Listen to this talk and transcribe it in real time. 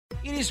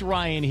It is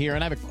Ryan here,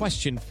 and I have a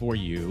question for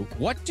you.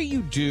 What do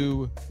you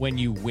do when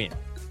you win?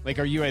 Like,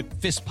 are you a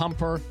fist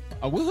pumper,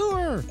 a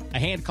woohooer, a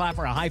hand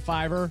clapper, a high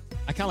fiver?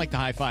 I kind of like the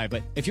high five,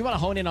 but if you want to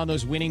hone in on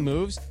those winning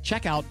moves,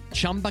 check out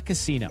Chumba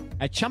Casino.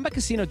 At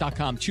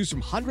ChumbaCasino.com, choose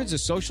from hundreds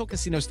of social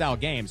casino-style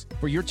games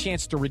for your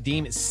chance to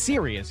redeem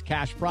serious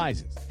cash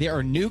prizes. There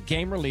are new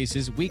game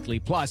releases weekly,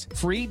 plus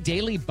free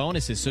daily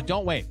bonuses. So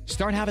don't wait.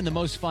 Start having the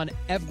most fun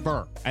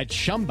ever at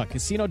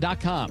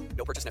ChumbaCasino.com.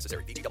 No purchase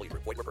necessary. VGW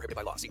Group. Void where prohibited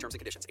by law. See terms and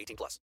conditions. 18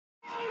 plus.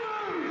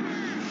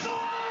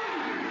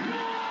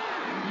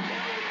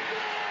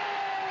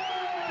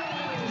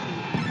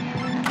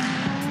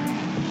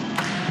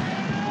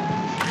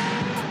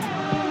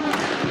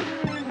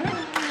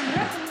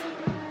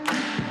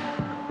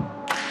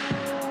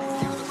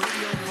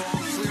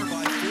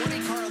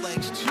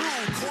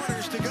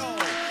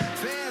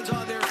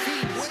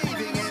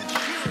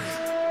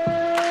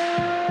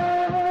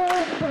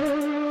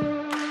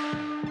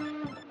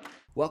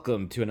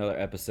 Welcome to another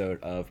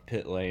episode of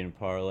Pit Lane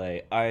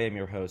Parlay. I am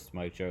your host,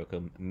 Mike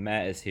Jokum.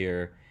 Matt is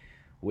here.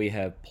 We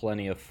have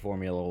plenty of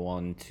Formula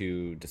One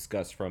to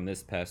discuss from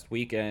this past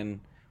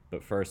weekend.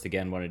 But first,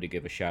 again, wanted to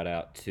give a shout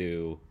out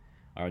to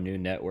our new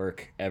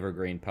network,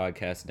 Evergreen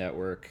Podcast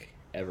Network,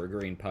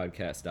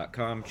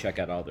 evergreenpodcast.com. Check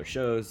out all their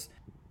shows.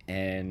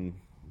 And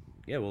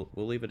yeah, we'll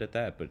leave it at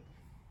that. But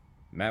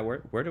Matt,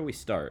 where do we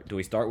start? Do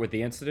we start with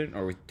the incident,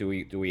 or do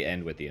we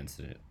end with the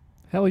incident?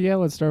 Hell yeah,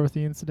 let's start with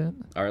the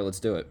incident. All right, let's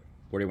do it.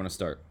 Where do you want to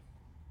start?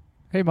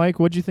 Hey, Mike,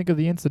 what'd you think of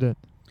the incident?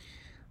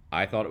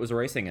 I thought it was a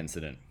racing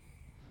incident.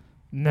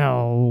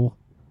 No.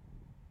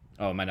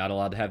 Oh, am I not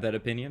allowed to have that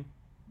opinion?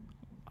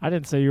 I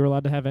didn't say you were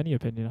allowed to have any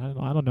opinion.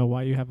 I don't know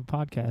why you have a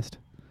podcast.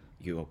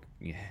 You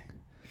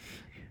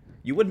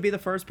wouldn't be the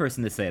first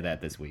person to say that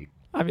this week.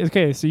 I mean,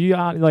 okay, so you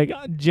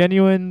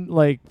genuine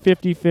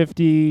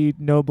 50-50,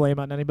 no blame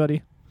on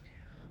anybody?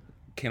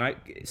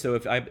 So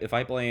if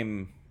I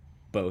blame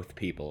both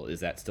people,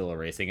 is that still a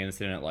racing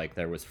incident? Like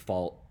there was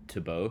fault to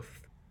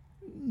both?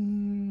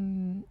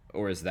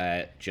 Or is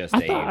that just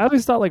I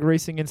always thought like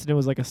racing incident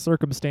was like a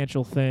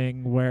circumstantial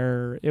thing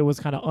where it was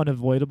kind of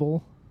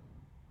unavoidable.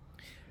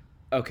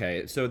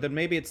 Okay, so then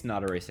maybe it's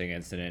not a racing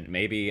incident.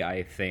 Maybe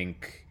I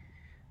think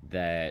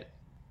that,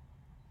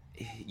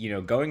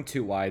 going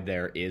too wide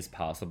there is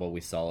possible.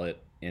 We saw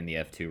it in the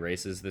F2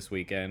 races this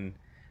weekend,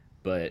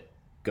 but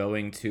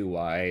going too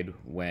wide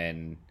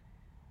when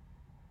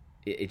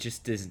it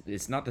just is,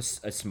 it's not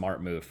a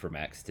smart move for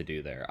Max to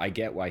do there. I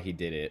get why he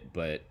did it,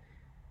 but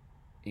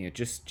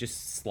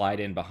just slide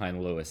in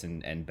behind Lewis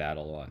and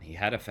battle on. He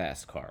had a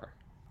fast car.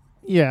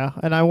 Yeah,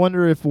 and I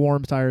wonder if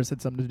warm tires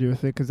had something to do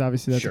with it, because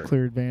obviously that's Sure. a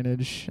clear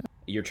advantage.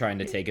 You're trying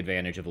to take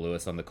advantage of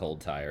Lewis on the cold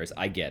tires.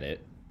 I get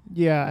it.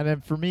 Yeah, and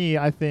then for me,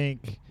 I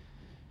think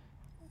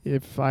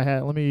if I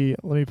had, let me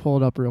pull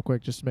it up real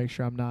quick just to make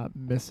sure I'm not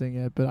missing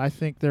it. But I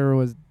think there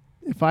was,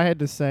 if I had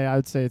to say, I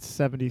would say it's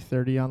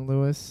 70-30 on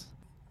Lewis.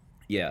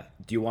 Yeah.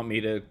 Do you want me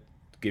to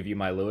give you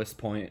my Lewis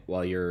point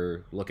while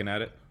you're looking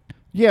at it?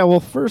 Yeah. Well,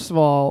 first of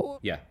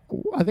all, Yeah.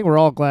 I think we're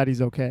all glad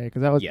he's okay,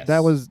 because that was Yes.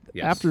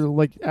 after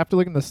looking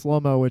at the slow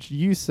mo, which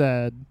you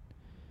said,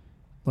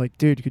 like,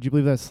 dude, could you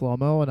believe that slow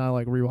mo? And I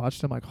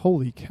rewatched him, like,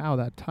 holy cow,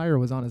 that tire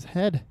was on his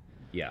head.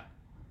 Yeah.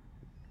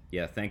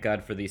 Yeah. Thank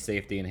God for these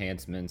safety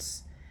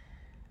enhancements.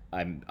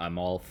 I'm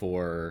all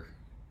for.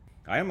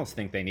 I almost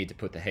think they need to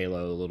put the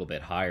halo a little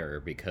bit higher,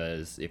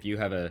 because if you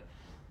have a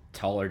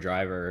taller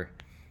driver,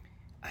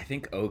 I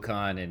think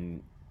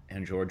Ocon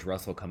and George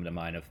Russell come to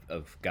mind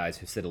of guys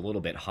who sit a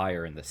little bit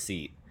higher in the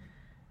seat.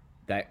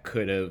 That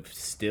could have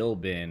still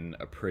been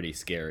a pretty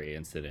scary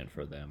incident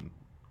for them.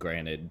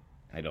 Granted,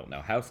 I don't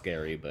know how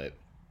scary, but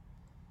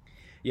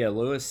yeah,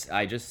 Lewis,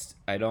 I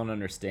don't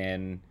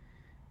understand.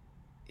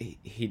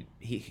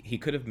 He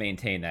could have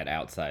maintained that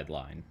outside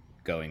line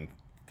going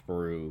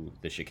through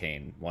the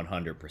chicane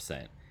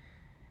 100%,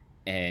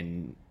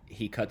 and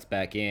he cuts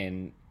back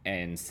in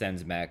and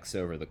sends Max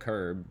over the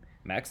curb.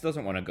 Max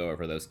doesn't want to go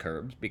over those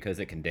curbs because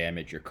it can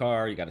damage your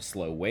car. You got to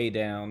slow way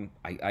down.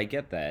 I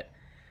get that.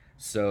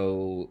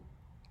 So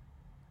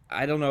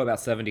I don't know about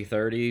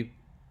 70-30,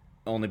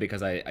 only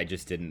because I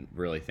just didn't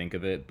really think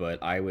of it,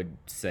 but I would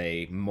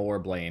say more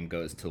blame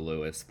goes to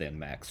Lewis than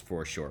Max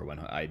for sure. When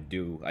I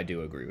do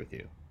agree with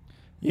you.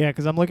 Yeah,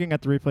 because I'm looking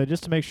at the replay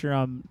just to make sure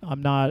I'm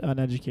not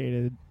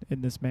uneducated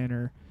in this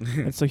manner.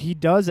 And so he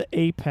does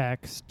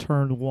apex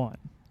turn 1.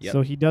 Yep.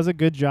 So he does a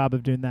good job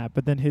of doing that.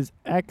 But then his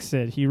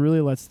exit, he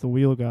really lets the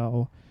wheel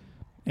go.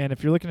 And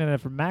if you're looking at it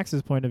from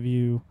Max's point of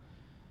view,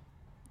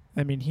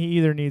 I mean, he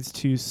either needs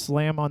to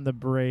slam on the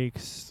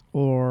brakes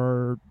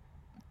or,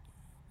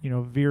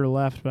 veer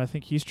left. But I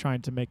think he's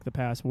trying to make the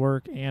pass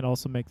work and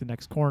also make the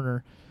next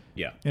corner.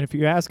 Yeah. And if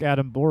you ask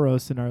Adam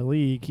Boros in our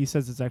league, he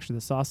says it's actually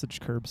the sausage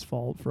curb's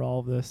fault for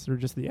all of this, or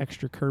just the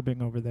extra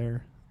curbing over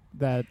there.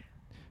 That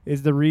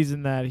is the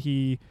reason that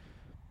he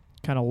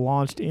kind of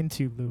launched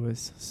into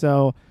Lewis.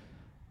 So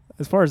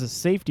as far as a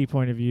safety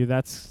point of view,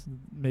 that's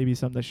maybe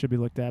something that should be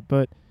looked at.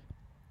 But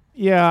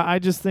yeah, I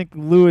just think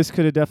Lewis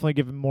could have definitely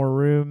given more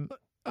room.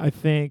 I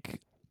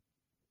think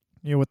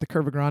with the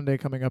Curva Grande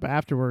coming up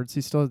afterwards,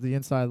 he still has the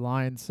inside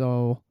line,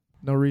 so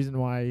no reason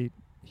why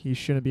he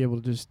shouldn't be able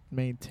to just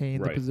maintain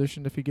the Right.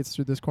 position if he gets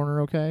through this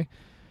corner okay.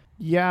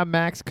 Yeah,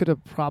 Max could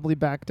have probably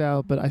backed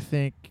out, but I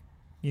think,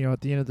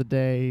 at the end of the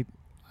day,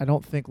 I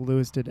don't think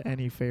Lewis did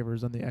any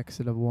favors on the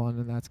exit of one,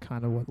 and that's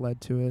kind of what led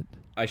to it.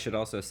 I should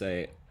also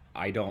say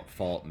I don't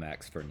fault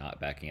Max for not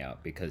backing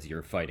out because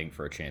you're fighting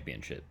for a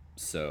championship.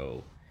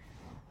 So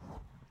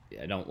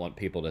I don't want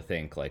people to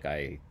think like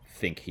I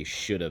think he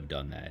should have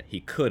done that. He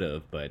could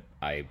have, but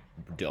I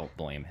don't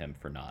blame him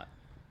for not.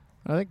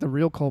 I think the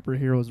real culprit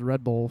here was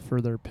Red Bull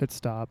for their pit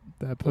stop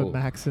that put Ooh.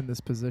 Max in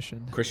this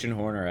position. Christian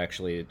Horner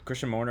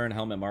and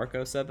Helmut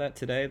Marko said that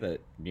today,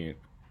 that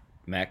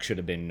Max should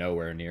have been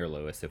nowhere near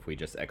Lewis if we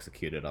just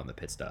executed on the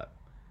pit stop.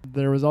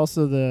 There was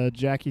also the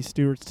Jackie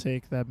Stewart's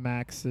take that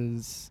Max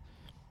is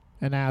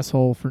an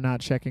asshole for not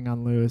checking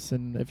on Lewis.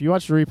 And if you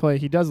watch the replay,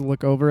 he does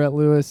look over at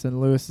Lewis, and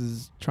Lewis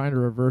is trying to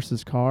reverse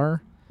his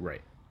car.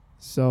 Right.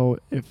 So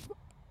if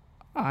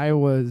I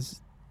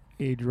was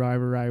a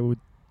driver, I would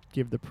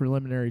give the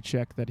preliminary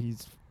check that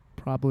he's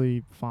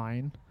probably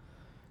fine.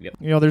 Yep.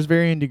 There's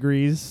varying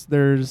degrees.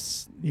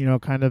 There's,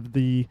 kind of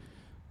the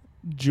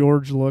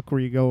George look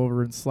where you go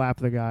over and slap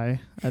the guy.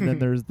 And then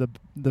there's the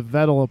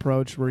Vettel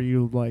approach where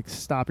you,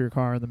 stop your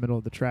car in the middle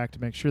of the track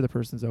to make sure the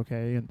person's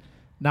okay. And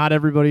not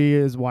everybody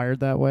is wired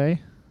that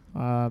way.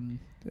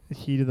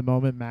 Heat of the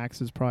moment,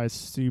 Max is probably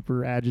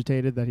super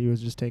agitated that he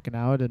was just taken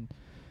out. And,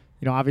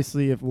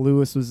 obviously if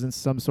Lewis was in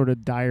some sort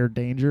of dire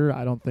danger,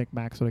 I don't think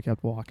Max would have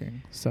kept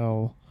walking.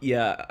 So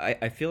Yeah,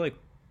 I feel like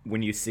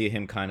when you see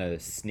him kind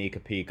of sneak a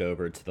peek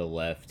over to the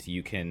left,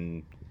 you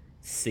can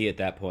see at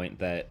that point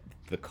that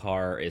the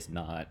car is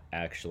not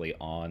actually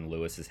on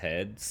Lewis's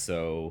head,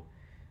 so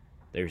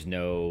there's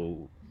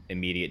no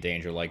immediate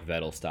danger like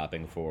Vettel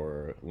stopping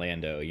for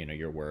Lando.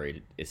 You're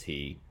worried, is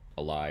he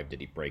alive?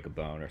 Did he break a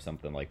bone or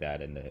something like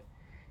that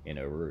in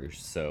a Rouge?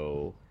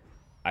 So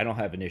I don't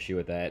have an issue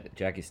with that.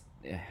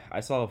 I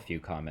saw a few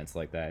comments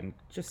like that, and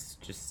just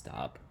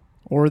stop.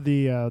 Or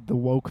the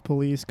woke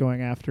police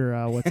going after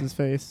what's his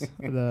face,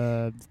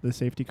 the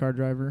safety car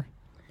driver.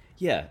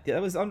 Yeah,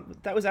 that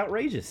was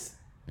outrageous.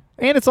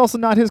 And it's also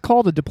not his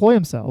call to deploy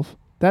himself.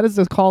 That is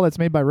the call that's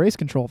made by race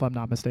control, if I'm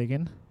not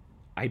mistaken.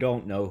 I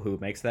don't know who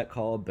makes that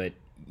call, but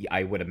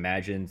I would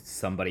imagine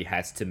somebody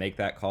has to make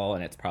that call,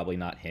 and it's probably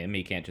not him.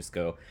 He can't just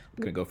go,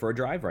 I'm going to go for a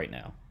drive right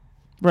now.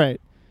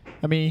 Right.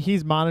 I mean,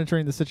 he's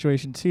monitoring the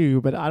situation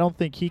too, but I don't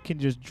think he can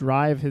just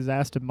drive his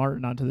Aston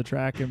Martin onto the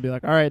track and be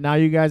like, all right, now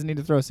you guys need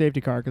to throw a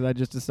safety car because I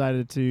just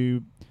decided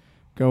to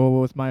go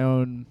with my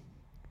own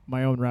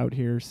route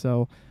here.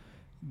 So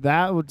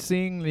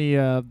seeing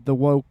the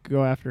woke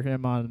go after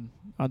him on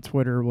on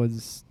Twitter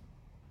was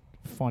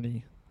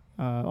funny.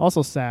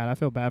 Also sad. I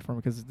feel bad for him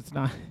because it's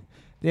not.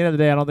 At the end of the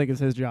day, I don't think it's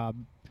his job.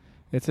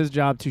 It's his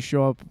job to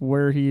show up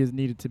where he is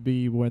needed to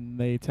be when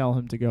they tell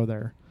him to go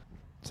there.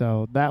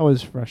 So that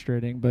was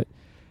frustrating. But,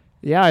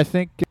 yeah, I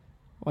think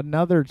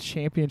another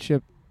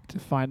championship to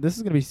find. This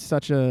is going to be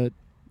such an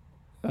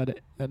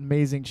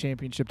amazing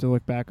championship to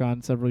look back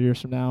on several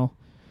years from now.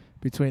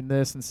 Between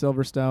this and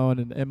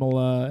Silverstone and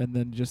Imola, and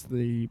then just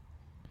the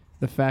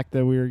fact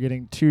that we are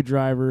getting two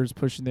drivers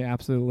pushing the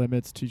absolute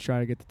limits to try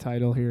to get the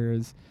title here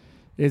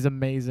is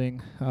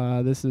amazing.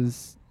 This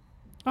is,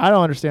 I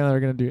don't understand that they're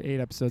going to do 8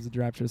 episodes of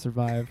Drive to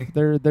Survive.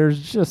 There's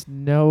just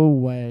no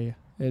way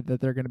that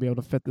they're going to be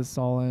able to fit this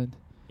all in.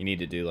 You need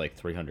to do like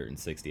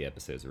 360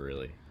 episodes,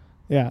 really.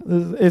 Yeah,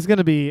 it's going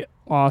to be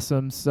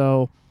awesome.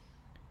 So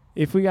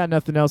if we got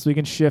nothing else, we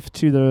can shift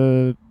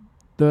to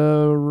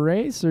the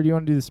race, or do you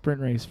want to do the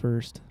sprint race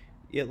first?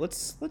 Yeah,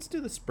 let's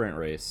do the sprint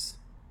race.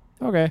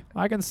 Okay,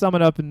 I can sum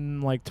it up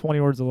in like 20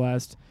 words or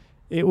less.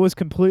 It was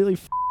completely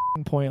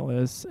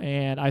pointless,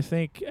 and I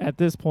think at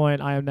this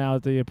point I am now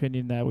of the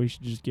opinion that we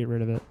should just get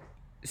rid of it.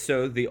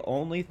 So the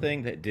only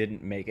thing that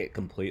didn't make it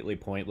completely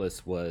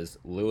pointless was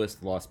Lewis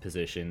lost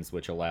positions,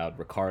 which allowed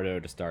Ricciardo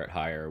to start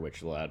higher,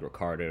 which allowed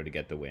Ricciardo to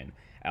get the win.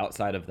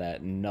 Outside of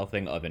that,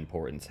 nothing of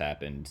importance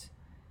happened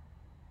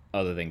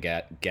other than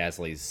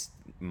Gasly's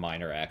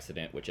minor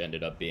accident, which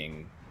ended up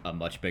being a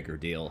much bigger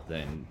deal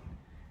than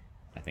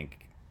I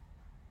think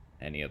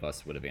any of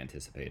us would have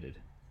anticipated.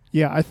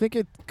 Yeah, I think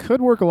it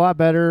could work a lot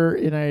better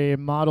in a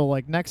model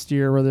like next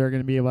year where they're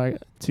going to be able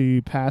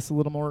to pass a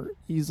little more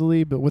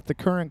easily. But with the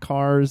current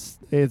cars,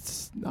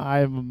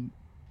 I'm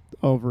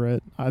over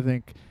it. I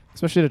think,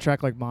 especially at a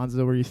track like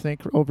Monza where you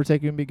think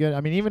overtaking would be good. I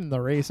mean, even in the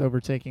race,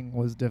 overtaking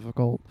was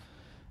difficult.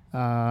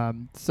 I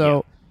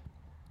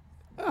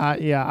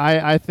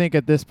think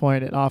at this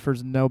point it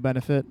offers no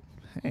benefit,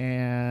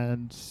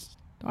 and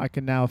I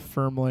can now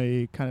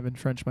firmly kind of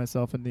entrench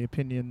myself in the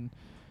opinion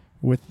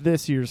with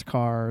this year's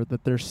car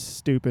that they're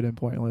stupid and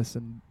pointless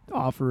and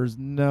offers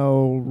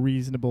no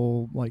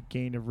reasonable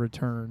gain of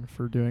return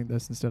for doing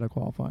this instead of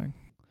qualifying.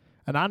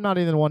 And I'm not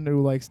even one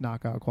who likes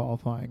knockout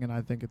qualifying, and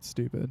I think it's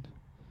stupid.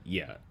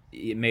 Yeah,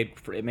 it made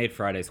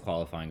Friday's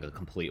qualifying a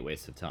complete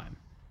waste of time.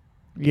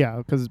 Yeah,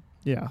 because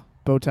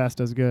Bottas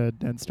does good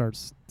and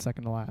starts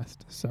second to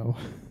last. So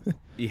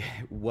Yeah,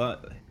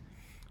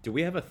 Do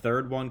we have a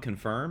third one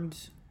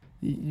confirmed?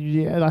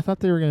 Yeah, I thought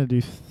they were gonna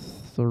do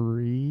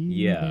 3. when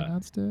Yeah. they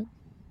announced it.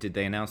 Did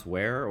they announce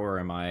where, or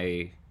am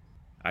I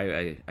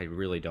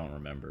really don't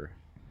remember.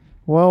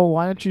 Well,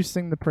 why don't you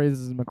sing the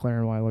praises of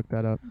McLaren while I look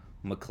that up?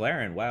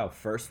 McLaren, wow,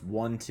 first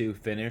 1-2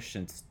 finish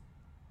since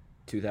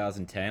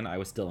 2010. I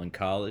was still in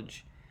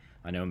college.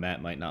 I know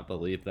Matt might not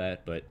believe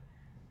that, but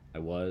I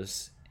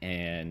was.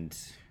 And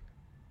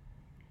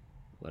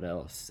what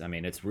else? I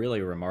mean, it's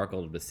really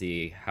remarkable to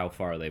see how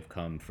far they've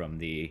come from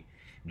the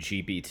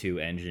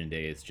GP2 engine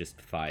days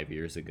just 5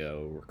 years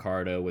ago.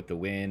 Ricardo with the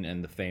win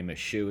and the famous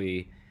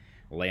shoey.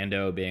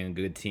 Lando being a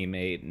good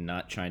teammate and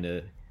not trying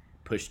to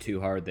push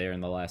too hard there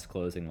in the last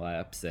closing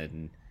laps.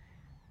 And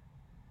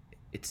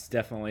it's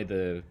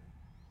definitely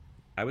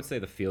I would say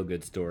the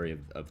feel-good story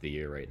of the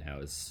year right now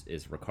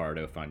is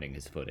Ricardo finding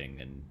his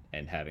footing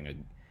and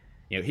having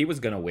he was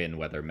going to win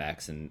whether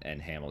Max and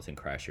Hamilton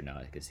crash or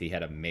not, because he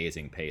had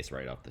amazing pace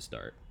right off the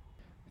start.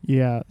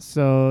 Yeah,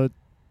 so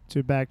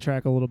to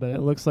backtrack a little bit,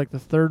 it looks like the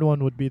third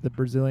one would be the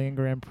Brazilian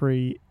Grand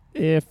Prix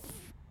if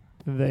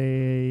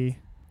the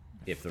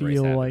race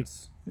like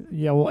happens.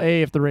 yeah, well,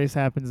 A, if the race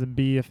happens, and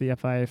B, if the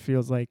FIA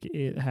feels like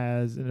it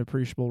has an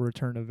appreciable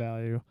return of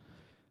value.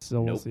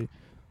 So we'll Nope. see.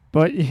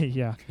 But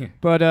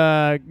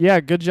yeah,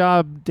 good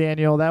job,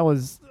 Daniel. That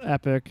was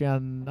epic,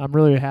 and I'm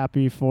really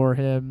happy for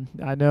him.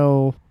 I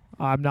know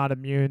I'm not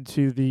immune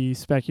to the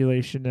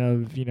speculation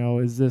of,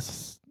 is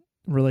this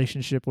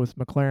relationship with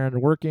McLaren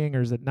working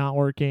or is it not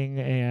working?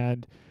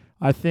 And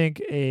I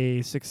think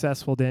a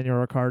successful Daniel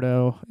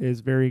Ricciardo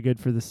is very good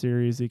for the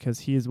series because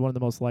he is one of the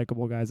most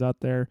likable guys out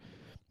there.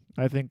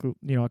 I think,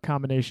 a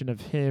combination of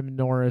him,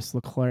 Norris,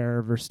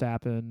 Leclerc,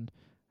 Verstappen,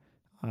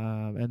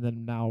 and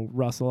then now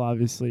Russell,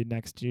 obviously,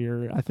 next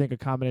year. I think a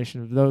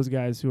combination of those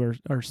guys who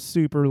are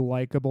super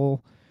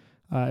likable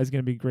is going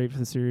to be great for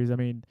the series. I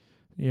mean,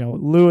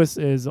 Lewis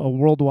is a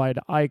worldwide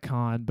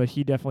icon, but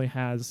he definitely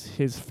has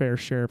his fair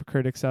share of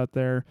critics out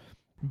there.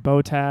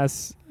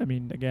 Bottas, I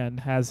mean, again,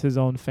 has his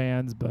own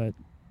fans, but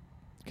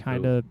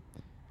kind of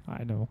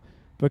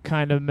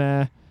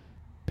meh.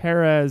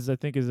 Perez, I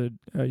think, is a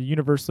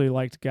universally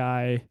liked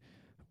guy,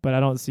 but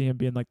I don't see him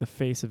being like the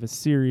face of a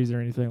series or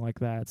anything like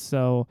that.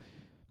 So,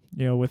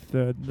 with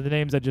the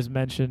names I just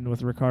mentioned,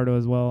 with Ricardo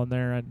as well in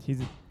there, and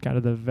he's kind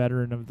of the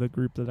veteran of the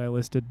group that I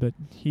listed, but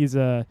he's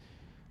a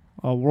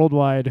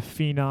worldwide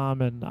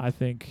phenom, and I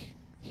think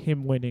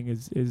him winning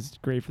is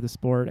great for the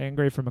sport and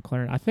great for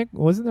McLaren. I think,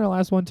 wasn't their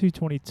last one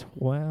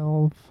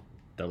 2012?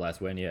 Their last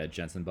win, yeah,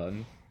 Jenson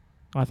Button.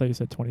 I thought you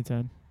said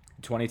 2010.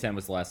 2010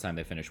 was the last time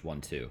they finished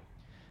 1-2.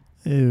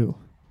 Ew.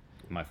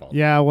 My fault.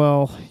 Yeah,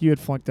 well, you had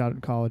flunked out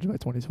in college by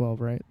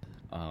 2012, right?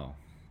 Oh,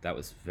 that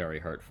was very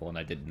hurtful, and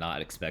I did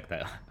not expect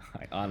that.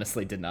 I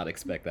honestly did not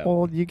expect that.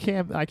 Well,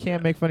 I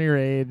can't make fun of your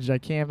age. I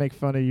can't make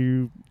fun of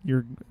you.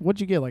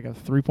 What'd you get, like a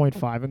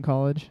 3.5 in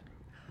college?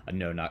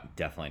 No,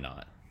 definitely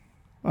not.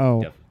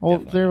 Oh,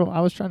 definitely not.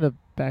 I was trying to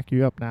back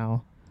you up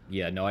now.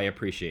 Yeah, no, I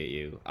appreciate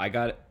you. I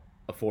got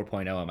a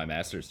 4.0 on my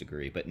master's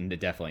degree, but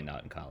definitely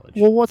not in college.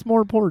 Well, what's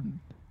more important?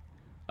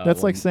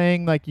 That's like well,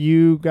 saying like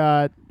you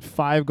got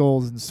 5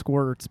 goals in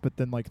squirts, but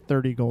then like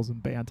 30 goals in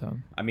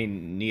bantam. I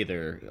mean,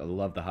 neither. I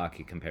love the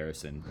hockey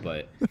comparison,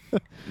 but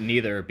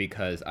neither,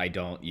 because I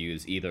don't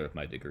use either of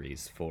my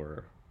degrees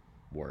for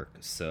work.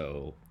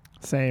 So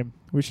Same.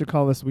 We should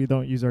call this "We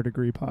Don't Use Our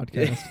Degree"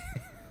 podcast.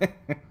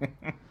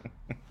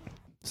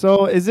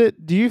 So,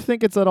 do you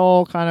think it's at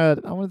all kind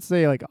of, I wouldn't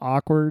say like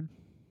awkward?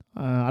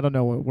 I don't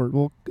know what word.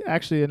 Well,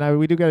 actually, and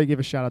we do got to give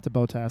a shout out to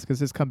Bottas because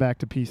his comeback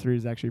to P3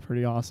 is actually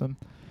pretty awesome,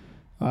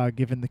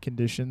 given the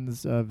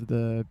conditions of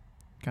the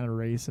kind of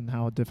race and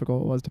how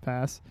difficult it was to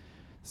pass.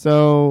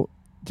 So,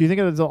 do you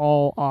think it's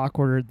all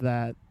awkward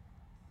that,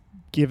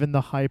 given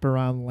the hype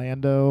around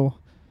Lando,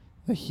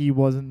 that he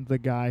wasn't the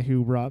guy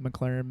who brought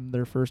McLaren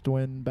their first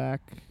win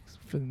back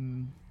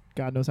from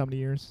God knows how many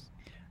years?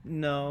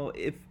 no,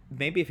 if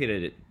he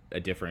had a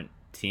different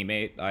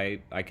teammate,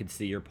 I could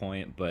see your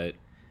point, but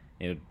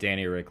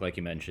Danny Rick, like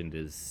you mentioned,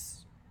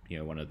 is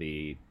one of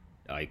the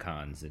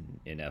icons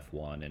in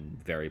F1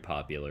 and very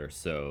popular.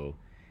 So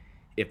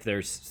if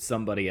there's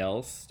somebody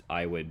else,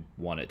 I would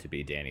want it to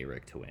be Danny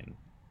Rick to win.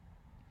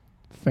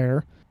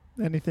 Fair.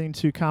 Anything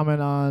to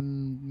comment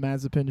on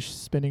Mazepin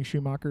spinning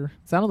Schumacher?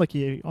 Sounded like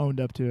he owned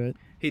up to it.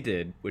 He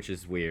did, which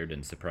is weird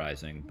and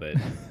surprising, but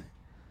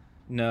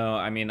no,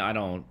 I mean,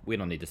 we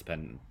don't need to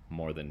spend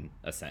more than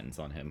a sentence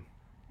on him.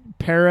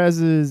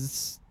 Perez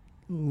is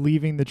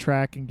leaving the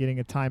track and getting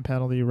a time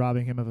penalty,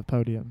 robbing him of a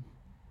podium.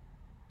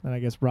 And I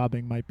guess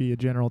robbing might be a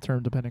general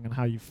term depending on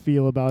how you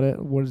feel about it.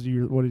 What is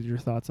your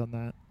thoughts on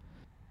that?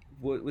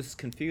 What was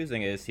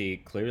confusing is he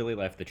clearly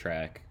left the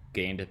track,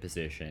 gained a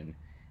position,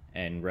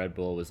 and Red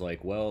Bull was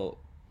like, well,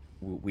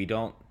 we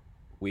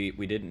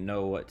didn't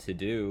know what to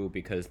do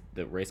because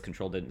the race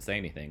control didn't say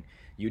anything.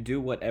 You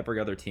do what every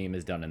other team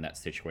has done in that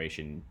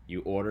situation.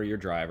 You order your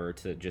driver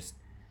to just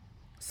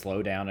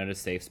slow down at a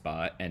safe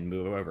spot and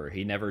move over.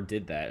 He never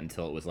did that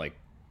until it was like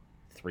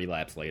 3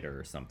 laps later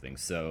or something.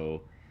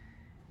 So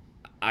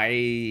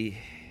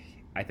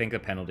I think a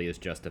penalty is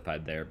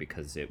justified there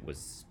because it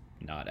was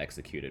not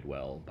executed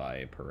well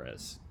by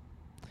Perez.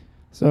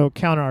 So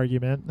counter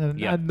argument, and,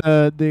 Yeah. and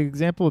the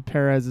example of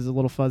Perez is a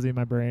little fuzzy in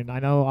my brain. I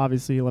know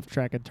obviously he left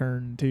track at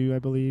turn 2, I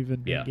believe,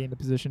 and Yeah. gained a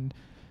position.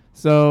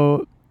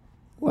 So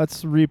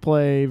let's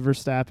replay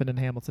Verstappen and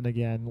Hamilton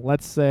again.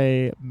 Let's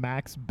say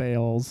Max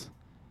bails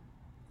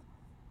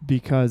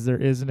because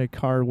there isn't a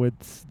car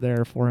width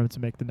there for him to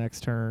make the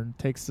next turn,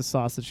 takes the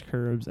sausage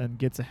curbs, and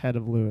gets ahead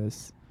of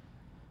Lewis.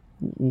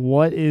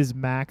 What is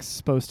Max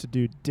supposed to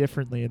do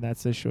differently in that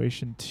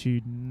situation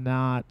to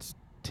not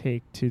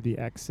take to the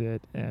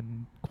exit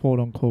and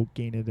quote-unquote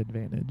gain an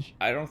advantage?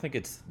 I don't think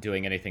it's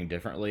doing anything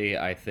differently.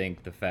 I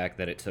think the fact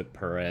that it took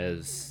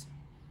Perez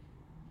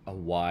a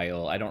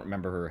while, I don't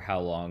remember how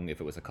long, if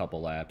it was a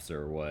couple laps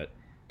or what,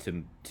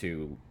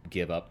 to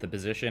give up the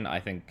position. I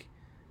think,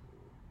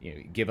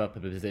 give up a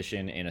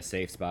position in a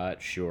safe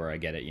spot, sure, I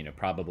get it.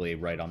 Probably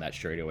right on that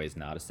straightaway is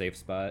not a safe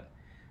spot.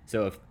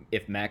 So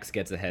if Max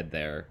gets ahead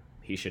there,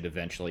 he should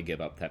eventually give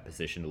up that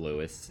position to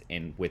Lewis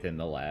within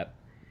the lap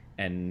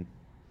and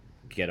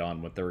get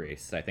on with the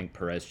race. I think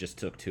Perez just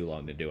took too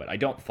long to do it. I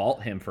don't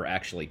fault him for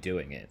actually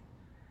doing it,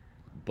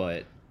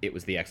 but it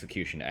was the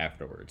execution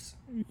afterwards.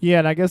 Yeah,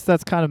 and I guess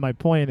that's kind of my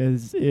point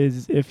is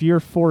if you're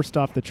forced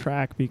off the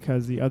track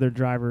because the other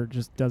driver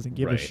just doesn't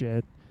give a Right.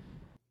 shit,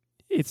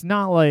 it's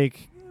not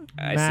like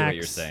I see what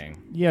you're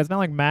saying. Yeah, it's not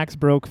like Max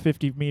broke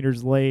 50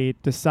 meters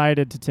late,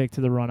 decided to take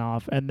to the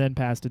runoff, and then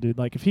passed a dude.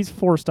 Like, if he's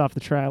forced off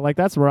the track, like,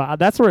 that's where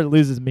it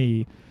loses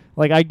me.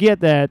 Like, I get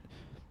that,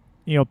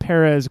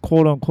 Perez,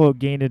 quote-unquote,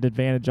 gained an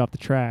advantage off the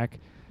track,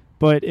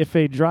 but if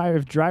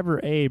driver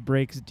A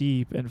breaks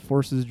deep and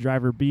forces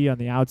driver B on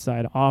the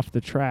outside off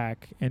the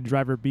track, and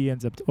driver B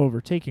ends up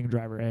overtaking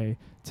driver A,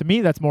 to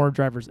me, that's more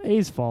driver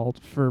A's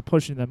fault for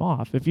pushing them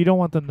off. If you don't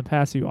want them to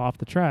pass you off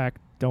the track,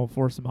 don't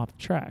force them off the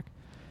track.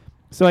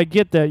 So I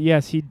get that,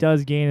 yes, he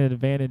does gain an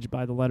advantage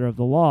by the letter of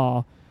the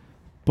law,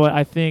 but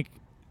I think,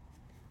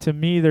 to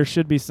me, there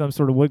should be some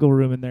sort of wiggle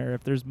room in there.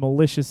 If there's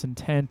malicious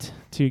intent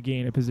to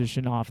gain a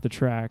position off the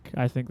track,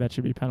 I think that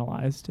should be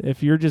penalized.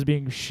 If you're just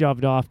being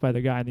shoved off by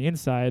the guy on the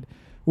inside,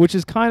 which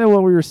is kind of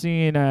what we were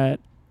seeing at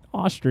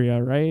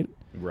Austria, right?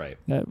 Right.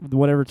 That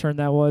whatever turn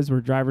that was, where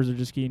drivers are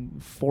just getting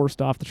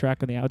forced off the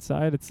track on the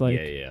outside. It's like,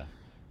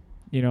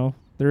 Yeah.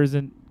 There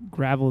isn't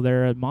gravel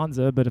there at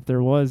Monza, but if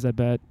there was, I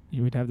bet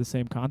you would have the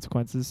same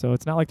consequences. So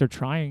it's not like they're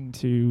trying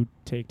to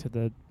take to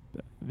the,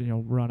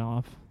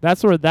 runoff.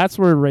 That's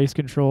where race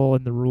control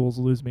and the rules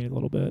lose me a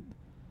little bit.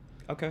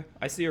 Okay,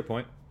 I see your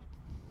point.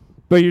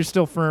 But you're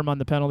still firm on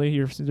the penalty.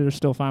 You're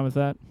still fine with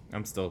that.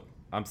 I'm still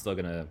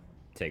gonna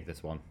take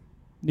this one.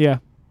 Yeah,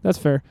 that's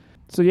fair.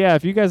 So yeah,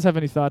 if you guys have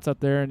any thoughts out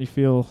there and you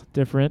feel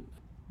different,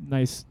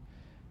 nice.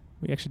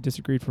 We actually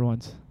disagreed for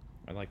once.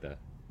 I like that.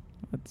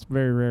 That's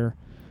very rare.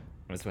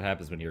 That's what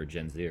happens when you're a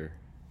Gen Zer.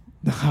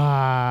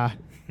 Ah.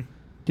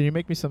 Can you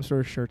make me some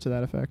sort of shirt to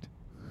that effect?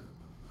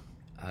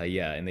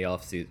 Yeah, in the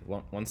off season,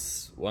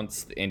 once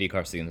the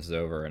IndyCar season is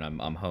over and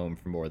I'm home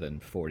for more than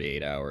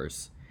 48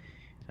 hours,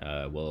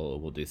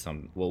 we'll do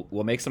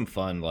we'll make some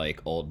fun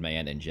like old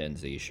man and Gen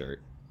Z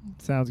shirt.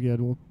 Sounds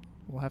good. We'll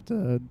have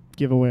to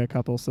give away a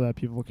couple so that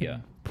people can Yeah.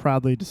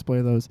 proudly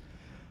display those.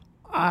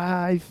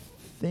 I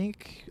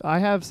think I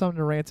have something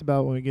to rant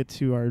about when we get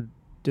to our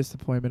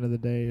disappointment of the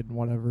day and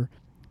whatever.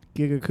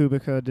 Giga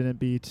Kubica didn't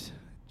beat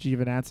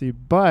Giovinazzi,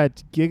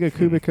 but Giga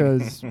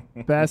Kubica's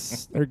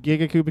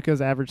Giga Kubica's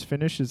average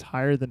finish is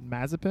higher than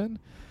Mazepin.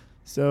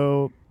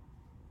 So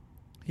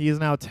he is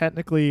now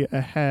technically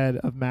ahead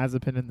of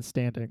Mazepin in the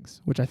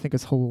standings, which I think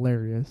is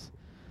hilarious.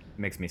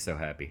 Makes me so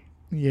happy.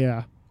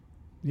 Yeah.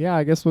 Yeah,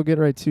 I guess we'll get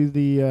right to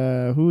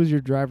the who is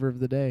your driver of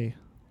the day?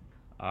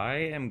 I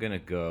am gonna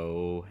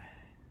go.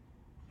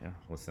 Yeah,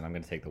 listen, I'm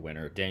gonna take the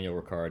winner. Daniel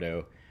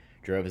Ricciardo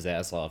drove his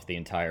ass off the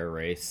entire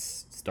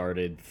race.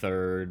 Started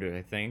third,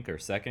 I think, or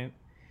second,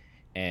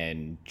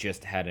 and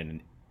just had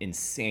an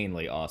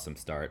insanely awesome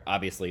start.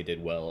 Obviously,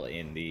 did well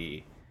in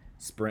the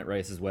sprint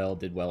race as well.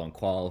 Did well in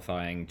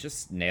qualifying.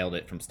 Just nailed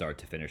it from start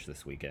to finish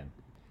this weekend.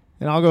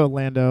 And I'll go with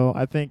Lando.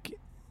 I think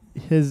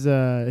his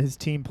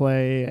team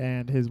play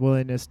and his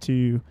willingness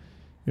to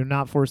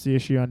not force the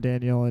issue on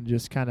Daniel and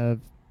just kind of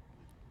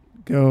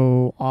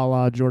go a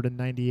la Jordan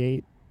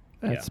 98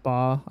 at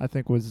Spa, I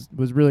think was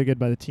really good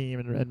by the team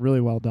and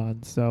really well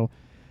done. So,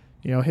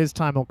 his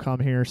time will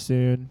come here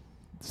sooner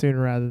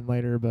rather than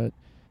later. But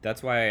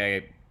that's why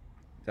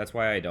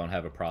I don't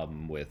have a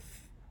problem with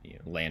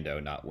Lando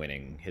not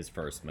winning his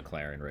first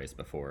McLaren race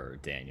before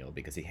Daniel,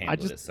 because he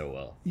handled it so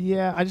well.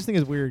 Yeah, I just think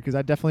it's weird because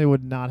I definitely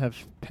would not have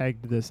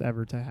pegged this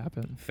ever to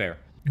happen. Fair.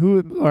 All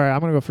right, I'm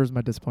going to go first with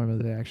my disappointment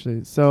of the day,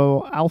 actually.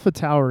 So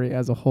AlphaTauri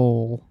as a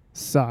whole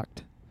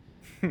sucked.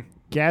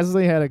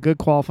 Gasly had a good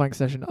qualifying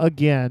session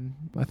again.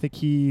 I think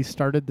he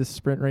started the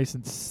sprint race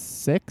in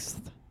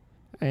 6th.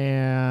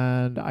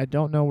 And I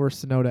don't know where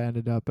Tsunoda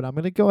ended up, but I'm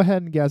going to go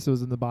ahead and guess it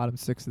was in the bottom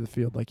 6 of the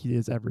field like he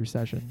is every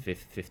session.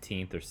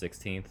 15th or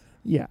 16th?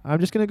 Yeah, I'm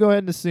just going to go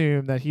ahead and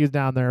assume that he's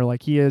down there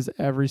like he is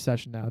every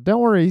session now.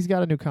 Don't worry, he's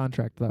got a new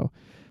contract, though.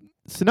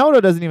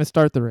 Sonoda doesn't even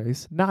start the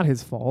race. Not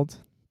his fault,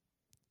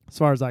 as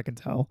far as I can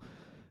tell.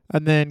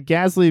 And then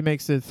Gasly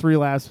makes it 3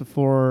 laps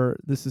before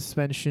the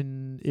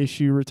suspension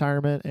issue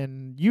retirement.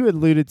 And you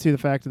alluded to the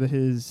fact that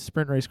his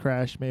sprint race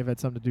crash may have had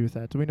something to do with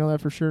that. Do we know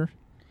that for sure?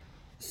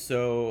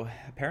 So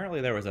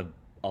apparently there was a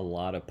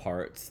lot of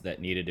parts that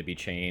needed to be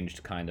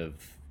changed kind of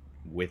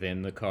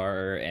within the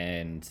car,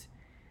 and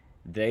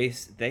they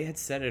had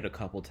said it a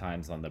couple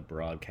times on the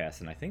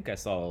broadcast, and I think I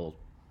saw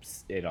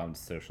it on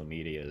social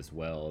media as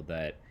well,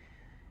 that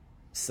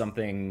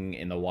something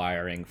in the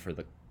wiring for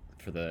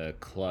the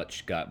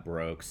clutch got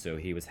broke, so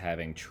he was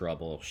having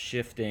trouble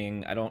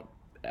shifting.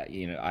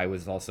 I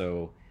was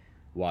also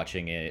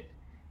watching it.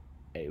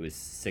 It was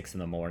 6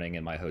 a.m.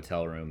 in my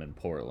hotel room in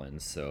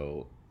Portland,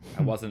 so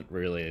I wasn't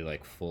really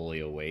like fully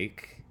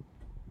awake,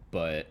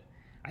 but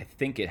I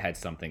think it had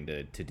something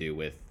to do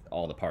with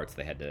all the parts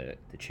they had to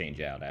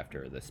change out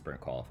after the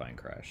sprint qualifying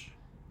crash.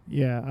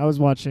 Yeah, I was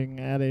watching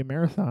at a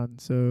marathon,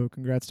 so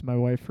congrats to my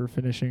wife for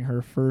finishing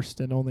her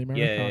first and only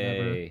marathon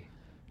ever.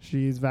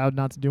 She's vowed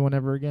not to do one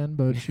ever again,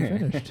 but she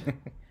finished.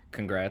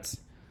 Congrats.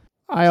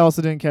 I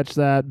also didn't catch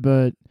that,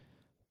 but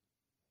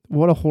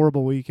what a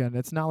horrible weekend.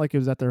 It's not like it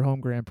was at their home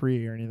Grand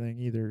Prix or anything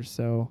either,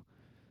 so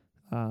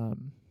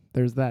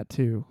there's that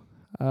too.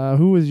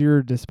 Who was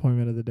your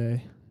disappointment of the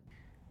day?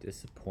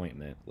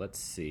 Disappointment. Let's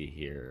see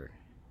here.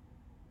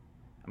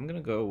 I'm going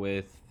to go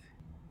with...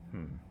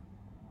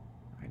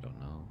 I don't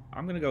know.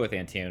 I'm going to go with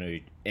Antonio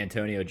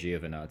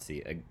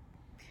Giovinazzi.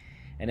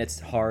 And it's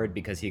hard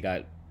because he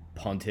got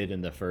punted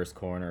in the first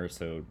corner,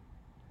 so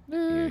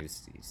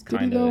he's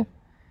kind of...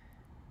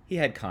 He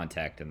had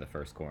contact in the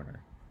first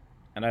corner.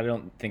 And I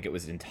don't think it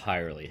was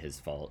entirely his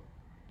fault.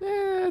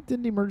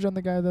 Didn't he merge on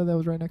the guy, though, that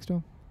was right next to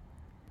him?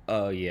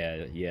 Oh,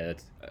 yeah.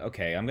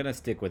 Okay, I'm going to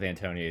stick with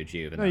Antonio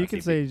Giovinazzi. No, you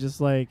can say just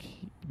like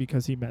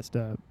because he messed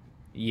up.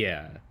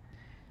 Yeah.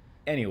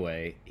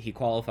 Anyway, he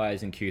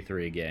qualifies in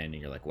Q3 again, and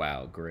you're like,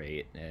 wow,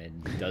 great.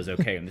 And does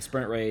okay in the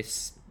sprint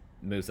race,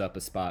 moves up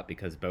a spot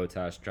because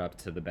Bottas dropped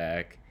to the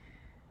back,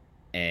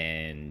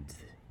 and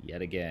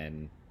yet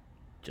again,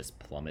 just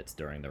plummets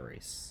during the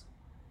race.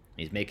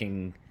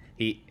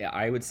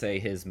 I would say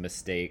his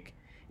mistake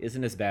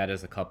isn't as bad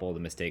as a couple of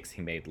the mistakes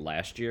he made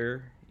last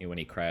year when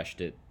he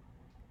crashed it.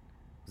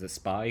 Was it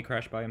Spa he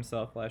crashed by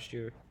himself last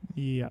year?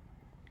 Yeah.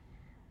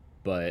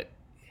 But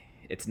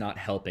it's not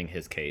helping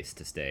his case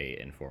to stay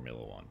in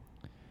Formula One.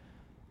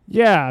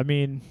 Yeah, I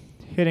mean,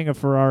 hitting a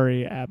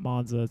Ferrari at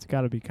Monza, it's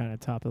got to be kind of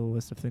top of the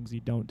list of things you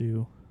don't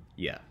do.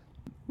 Yeah.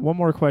 One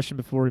more question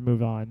before we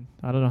move on.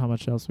 I don't know how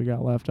much else we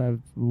got left. I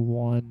have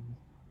one.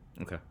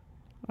 Okay.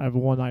 I have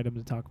one item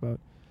to talk about.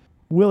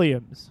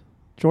 Williams.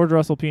 George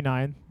Russell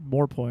P9,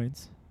 more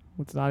points.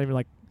 It's not even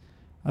like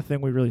a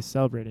thing we really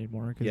celebrate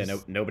anymore. Yeah,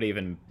 nobody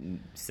even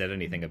said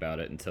anything about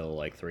it until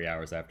like 3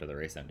 hours after the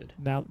race ended.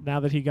 Now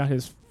that he got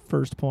his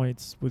first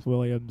points with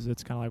Williams,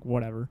 it's kind of like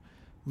whatever.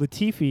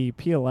 Latifi,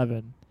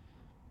 P11.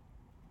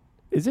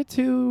 Is it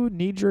too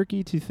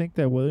knee-jerky to think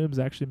that Williams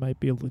actually might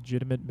be a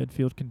legitimate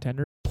midfield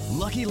contender?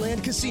 Lucky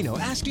Land Casino,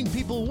 asking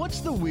people,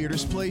 what's the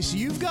weirdest place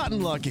you've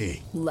gotten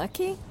lucky?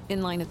 Lucky?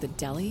 In line at the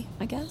deli,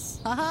 I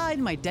guess? Aha,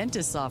 in my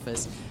dentist's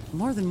office.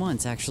 More than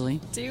once,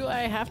 actually. Do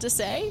I have to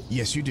say?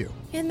 Yes, you do.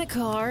 In the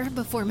car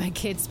before my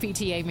kids'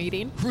 PTA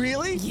meeting.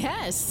 Really?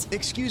 Yes.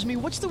 Excuse me,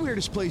 what's the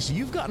weirdest place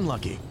you've gotten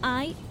lucky?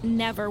 I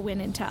never win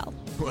and tell.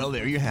 Well,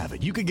 there you have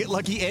it. You can get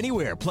lucky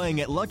anywhere,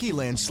 playing at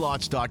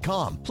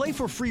LuckyLandSlots.com. Play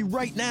for free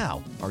right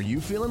now. Are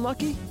you feeling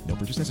lucky? No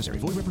purchase necessary.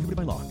 Void where prohibited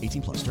by law.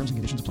 18 plus. Terms and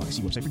conditions apply.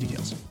 See website for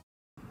details.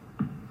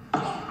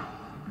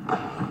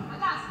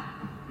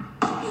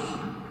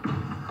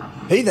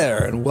 Hey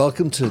there, and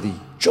welcome to the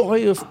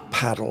Joy of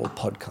Paddle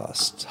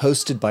podcast,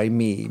 hosted by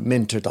me,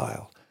 Minter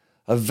Dial,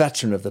 a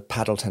veteran of the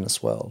paddle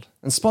tennis world,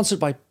 and sponsored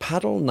by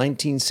Paddle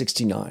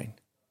 1969.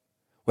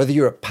 Whether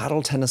you're a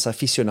paddle tennis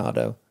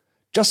aficionado,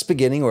 just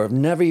beginning, or have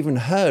never even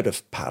heard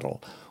of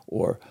paddle,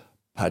 or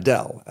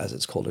padel, as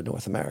it's called in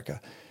North America,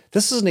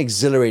 this is an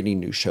exhilarating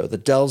new show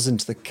that delves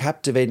into the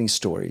captivating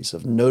stories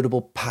of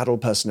notable paddle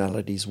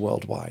personalities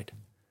worldwide.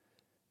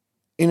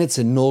 In its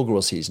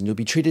inaugural season, you'll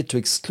be treated to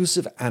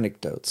exclusive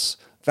anecdotes,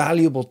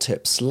 valuable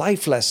tips,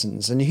 life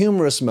lessons, and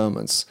humorous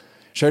moments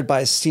shared by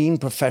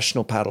esteemed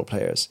professional paddle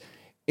players,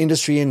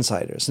 industry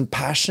insiders, and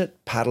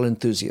passionate paddle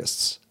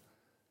enthusiasts.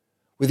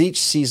 With each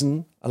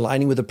season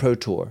aligning with the Pro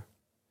Tour,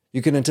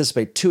 you can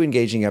anticipate 2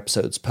 engaging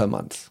episodes per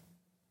month.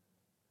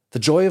 The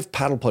Joy of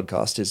Paddle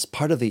podcast is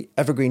part of the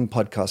Evergreen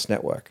Podcast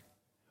Network,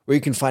 where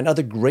you can find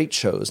other great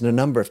shows in a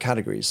number of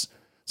categories,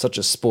 such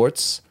as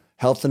sports,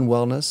 health and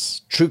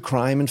wellness, true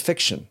crime, and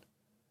fiction.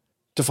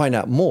 To find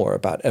out more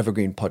about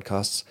Evergreen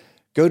Podcasts,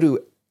 go to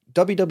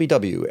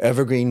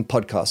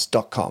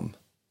www.evergreenpodcast.com.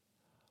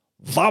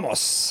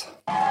 Vamos!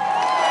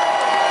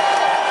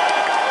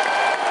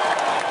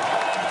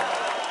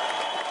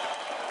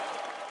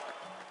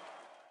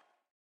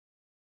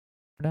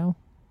 Now?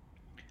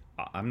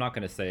 I'm not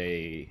going to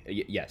say...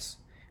 yes.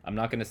 I'm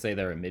not going to say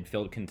they're a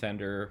midfield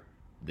contender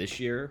this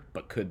year,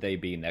 but could they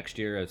be next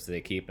year as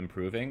they keep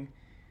improving?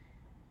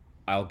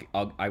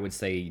 I would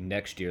say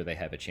next year they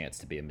have a chance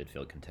to be a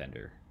midfield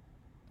contender.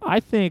 I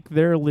think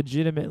they're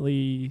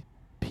legitimately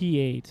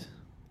P8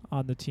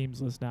 on the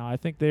teams list now. I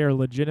think they are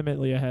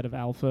legitimately ahead of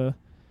Alpha.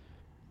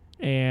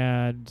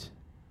 And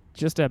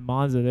just at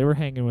Monza, they were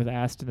hanging with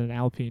Aston and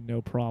Alpine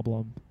no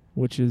problem,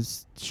 which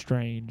is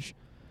strange.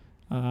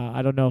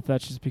 I don't know if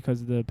that's just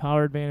because of the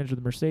power advantage of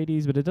the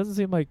Mercedes, but it doesn't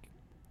seem like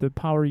the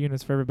power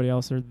units for everybody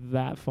else are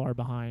that far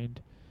behind.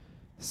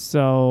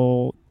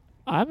 So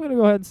I'm going to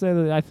go ahead and say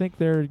that I think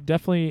they're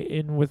definitely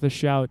in with a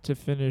shout to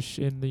finish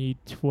in the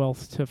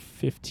 12th to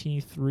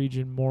 15th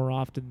region more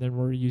often than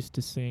we're used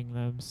to seeing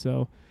them.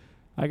 So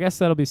I guess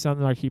that'll be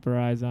something I'll keep our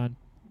eyes on.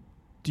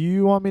 Do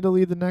you want me to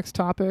lead the next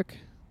topic?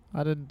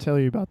 I didn't tell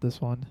you about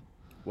this one.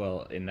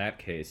 Well, in that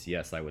case,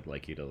 yes, I would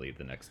like you to lead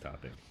the next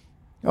topic.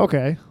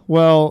 Okay.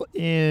 Well,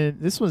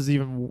 this was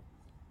even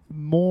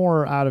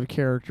more out of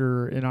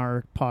character in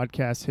our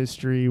podcast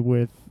history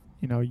with,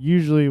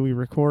 usually we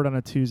record on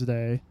a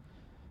Tuesday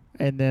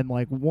and then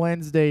like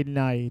Wednesday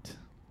night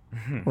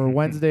or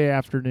Wednesday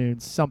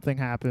afternoon, something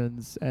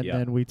happens and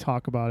then we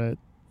talk about it,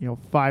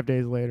 5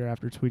 days later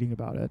after tweeting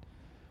about it.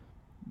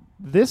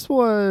 This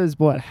was,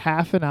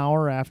 half an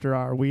hour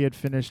after we had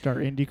finished our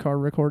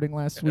IndyCar recording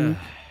last week.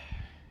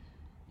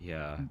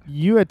 Yeah.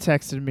 You had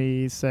texted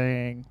me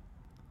saying,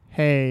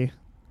 hey,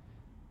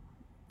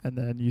 and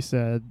then you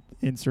said,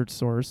 insert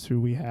source, who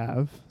we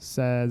have,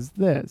 says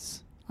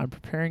this. I'm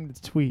preparing the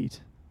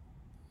tweet.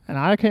 And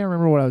I can't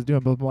remember what I was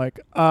doing, but I'm like,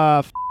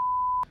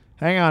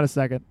 hang on a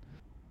second.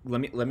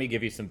 Let me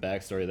give you some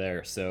backstory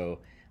there. So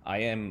I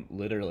am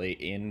literally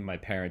in my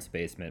parents'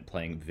 basement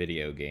playing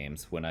video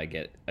games when I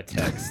get a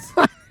text.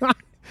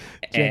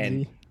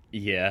 And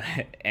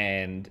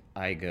and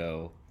I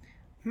go,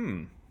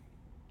 And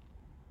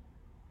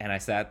I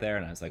sat there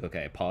and I was like,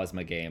 okay, I paused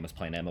my game, I was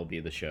playing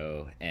MLB The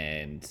Show,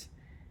 and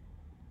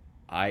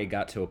I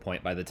got to a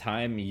point, by the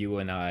time you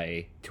and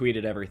I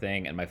tweeted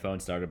everything and my phone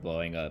started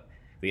blowing up,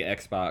 the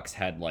Xbox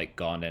had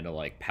gone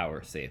into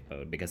power save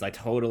mode because I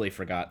totally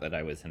forgot that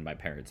I was in my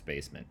parents'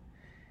 basement.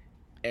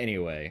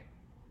 Anyway,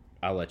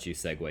 I'll let you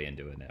segue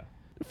into it now.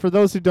 For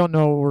those who don't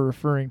know what we're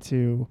referring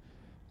to,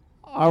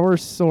 our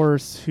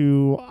source,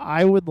 who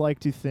I would like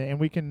to think, and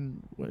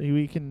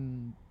we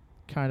can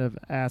kind of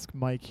ask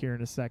Mike here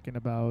in a second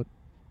about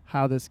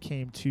how this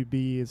came to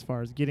be as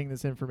far as getting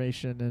this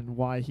information and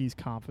why he's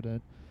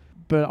confident.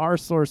 But our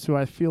source, who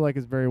I feel like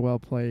is very well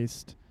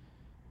placed,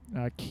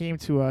 came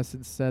to us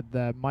and said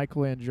that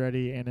Michael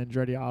Andretti and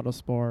Andretti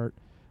Autosport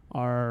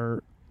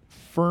are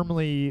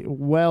firmly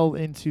well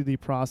into the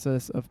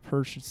process of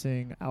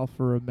purchasing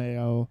Alfa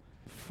Romeo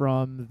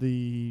from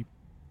the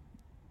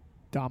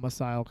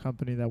domicile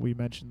company that we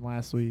mentioned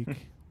last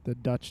week, the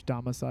Dutch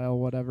domicile,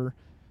 whatever.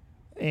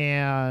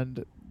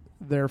 And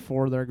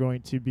therefore, they're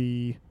going to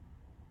be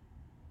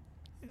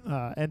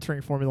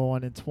entering Formula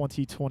One in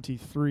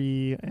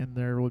 2023, and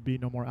there would be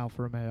no more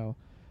Alfa Romeo.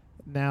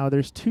 Now,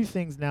 there's two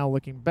things now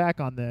looking back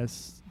on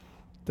this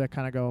that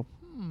kind of go,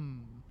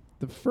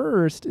 The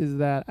first is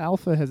that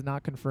Alfa has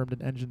not confirmed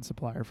an engine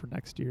supplier for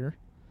next year.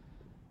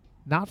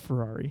 Not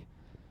Ferrari.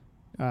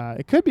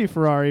 It could be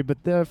Ferrari,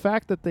 but the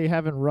fact that they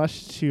haven't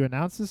rushed to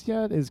announce this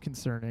yet is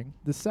concerning.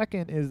 The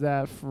second is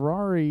that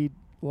Ferrari,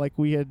 like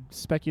we had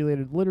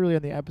speculated literally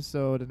on the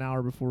episode an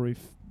hour before we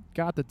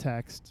got the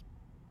text,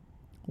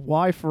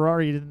 why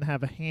Ferrari didn't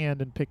have a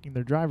hand in picking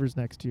their drivers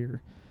next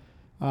year.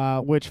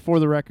 Which, for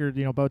the record,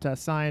 Bottas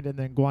signed, and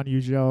then Guan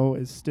Yu Zhou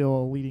is still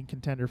a leading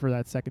contender for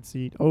that second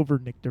seat over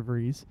Nick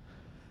DeVries.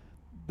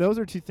 Those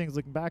are two things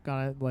looking back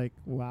on it, like,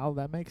 wow,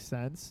 that makes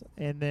sense.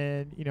 And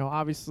then,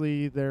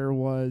 obviously there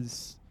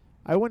was,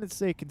 I wouldn't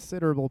say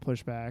considerable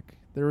pushback.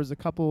 There was a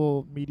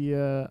couple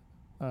media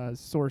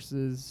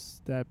sources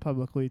that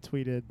publicly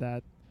tweeted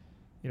that,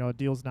 a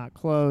deal's not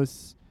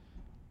close.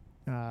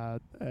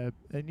 And I've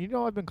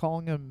been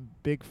calling him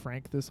Big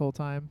Frank this whole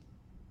time.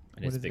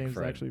 And it's Big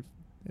Fred. Actually,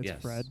 it's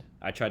yes. Fred.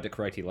 I tried to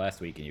correct you last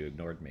week and you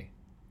ignored me.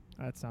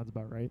 That sounds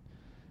about right.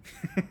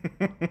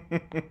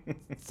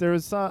 There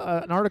was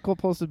an article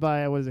posted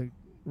by,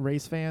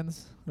 Race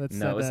Fans? That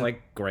no, it was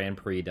like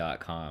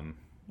GrandPrix.com.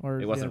 Or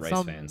it wasn't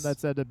Race Fans. That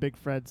said that Big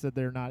Fred said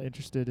they're not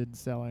interested in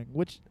selling,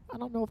 which I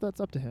don't know if that's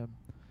up to him.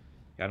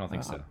 I don't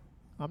think so.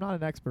 I'm not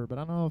an expert, but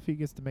I don't know if he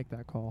gets to make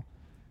that call.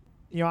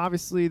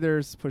 Obviously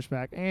there's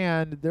pushback,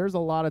 and there's a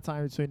lot of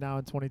time between now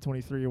and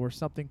 2023 where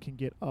something can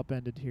get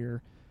upended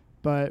here.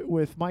 But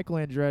with Michael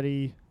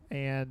Andretti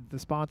and the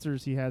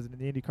sponsors he has in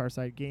the IndyCar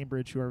side,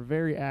 Gamebridge, who are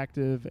very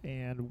active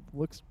and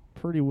looks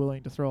pretty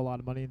willing to throw a lot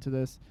of money into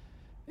this,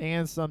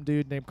 and some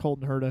dude named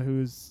Colton Herta,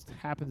 who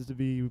happens to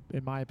be,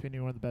 in my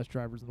opinion, one of the best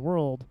drivers in the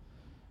world,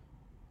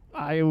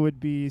 I would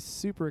be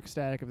super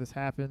ecstatic if this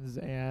happens,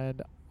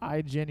 and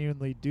I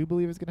genuinely do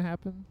believe it's going to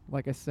happen.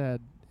 Like I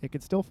said, it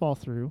could still fall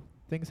through.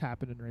 Things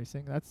happen in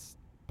racing. That's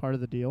part of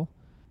the deal.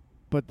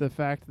 But the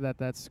fact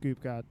that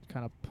scoop got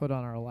kind of put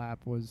on our lap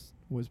was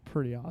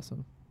pretty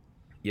awesome.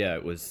 Yeah,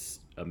 it was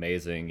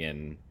amazing,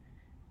 and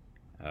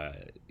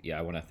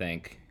I want to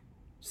thank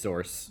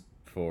Source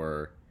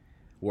for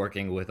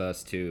working with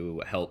us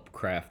to help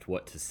craft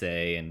what to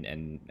say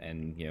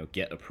and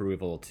get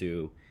approval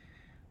to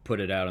put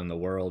it out in the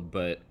world.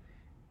 But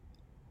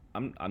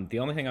I'm the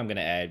only thing I'm going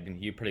to add,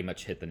 and you pretty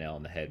much hit the nail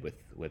on the head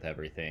with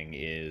everything,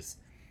 is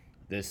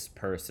this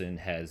person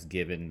has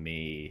given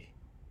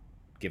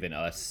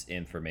us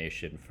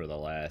information for the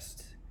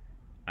last,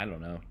 I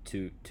don't know,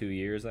 two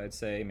years, I'd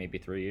say, maybe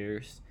 3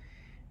 years.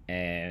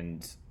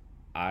 And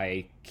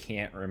I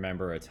can't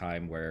remember a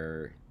time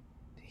where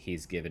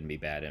he's given me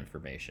bad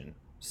information.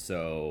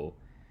 So,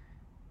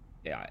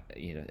 yeah,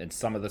 and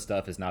some of the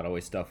stuff is not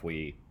always stuff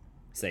we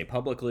say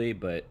publicly,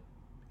 but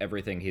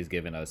everything he's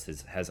given us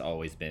has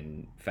always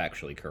been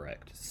factually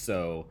correct.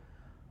 So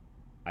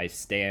I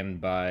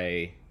stand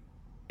by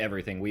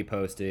everything we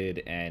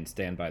posted and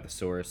stand by the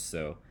source.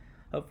 So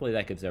hopefully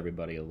that gives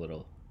everybody a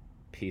little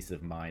peace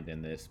of mind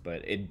in this.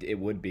 But it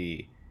would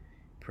be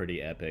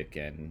pretty epic.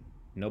 And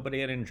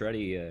nobody at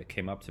Andretti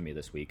came up to me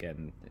this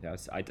weekend.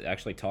 I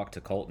actually talked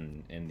to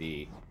Colton in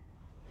the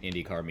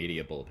IndyCar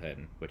Media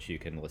Bullpen, which you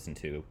can listen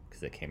to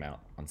because it came out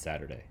on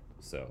Saturday.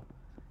 So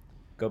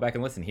go back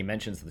and listen. He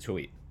mentions the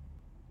tweet.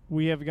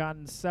 We have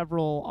gotten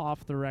several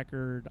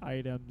off-the-record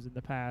items in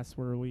the past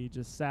where we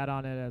just sat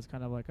on it as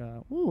kind of like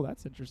ooh,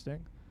 that's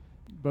interesting.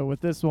 But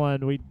with this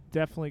one, we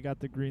definitely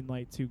got the green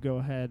light to go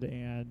ahead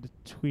and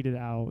tweet it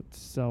out.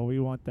 So we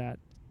want that,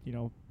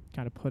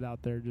 kind of put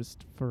out there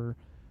just for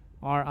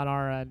on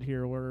our end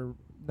here. We're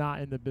not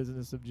in the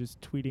business of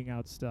just tweeting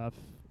out stuff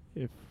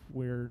if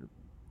we're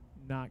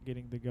not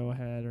getting the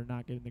go-ahead or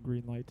not getting the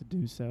green light to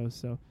do so.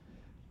 So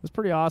it's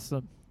pretty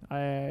awesome.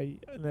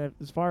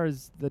 As far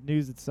as the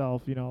news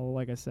itself,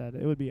 like I said,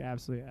 it would be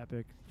absolutely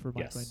epic for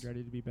Michael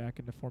Andretti to be back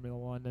into Formula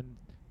One, and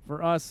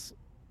for us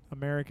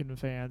American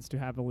fans to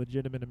have a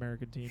legitimate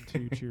American team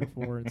to cheer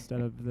for instead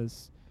of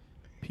this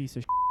piece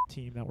of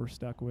team that we're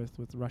stuck with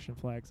Russian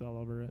flags all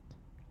over it.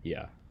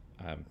 Yeah,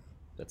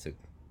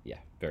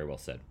 very well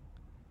said.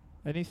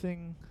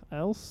 Anything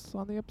else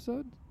on the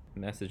episode?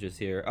 Messages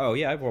here. Oh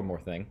yeah, I have one more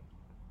thing.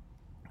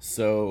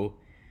 So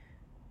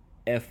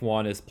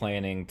F1 is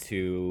planning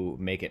to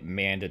make it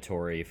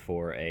mandatory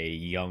for a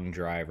young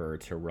driver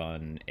to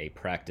run a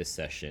practice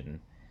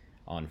session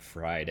on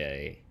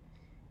Friday.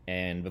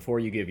 And before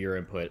you give your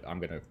input, I'm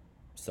going to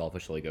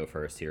selfishly go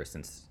first here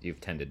since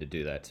you've tended to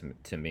do that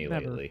to me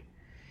lately.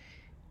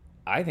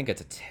 I think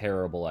it's a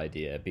terrible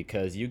idea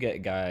because you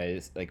get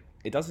guys,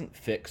 it doesn't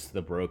fix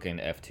the broken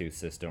F2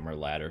 system or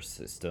ladder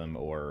system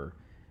or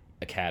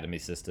academy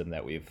system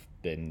that we've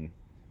been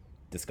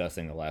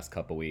discussing the last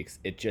couple weeks.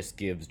 It just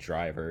gives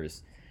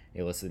drivers,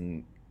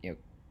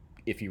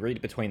 if you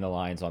read between the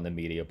lines on the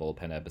Media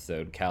Bullpen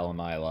episode, Callum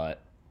Ilott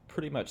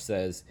pretty much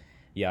says,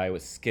 I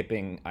was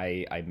skipping,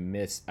 I am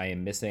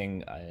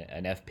missing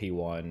an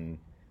FP1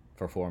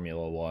 for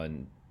Formula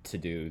One to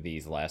do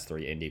these last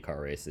 3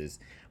 IndyCar races,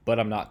 but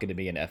I'm not going to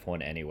be in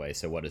F1 anyway,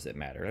 so what does it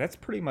matter? That's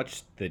pretty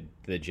much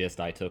the gist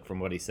I took from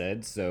what he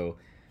said. So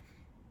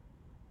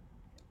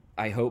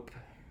I hope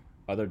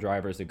other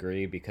drivers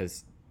agree,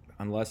 because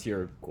unless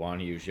you're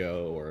Guan Yu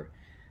Zhou or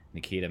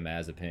Nikita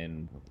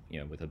Mazepin,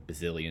 with $1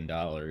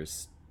 bazillion,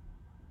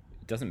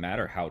 it doesn't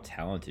matter how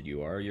talented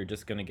you are. You're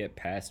just going to get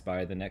passed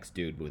by the next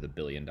dude with $1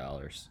 billion.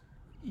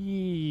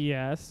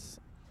 Yes.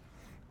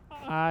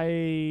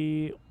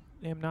 I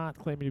am not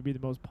claiming to be the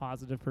most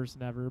positive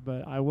person ever,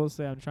 but I will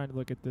say I'm trying to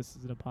look at this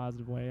in a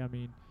positive way. I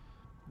mean,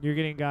 you're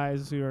getting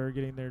guys who are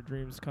getting their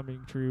dreams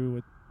coming true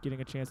with getting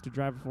a chance to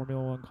drive a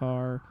Formula One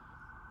car.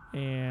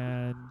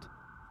 And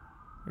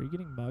are you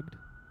getting mugged?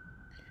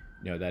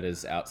 No, that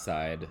is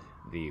outside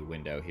the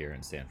window here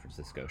in San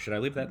Francisco. Should I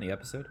leave that in the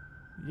episode?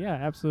 Yeah,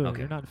 absolutely. Okay.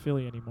 You're not in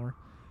Philly anymore.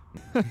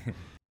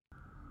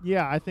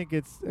 Yeah, I think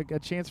it's a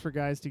chance for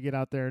guys to get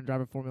out there and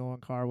drive a Formula One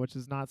car, which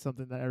is not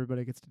something that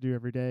everybody gets to do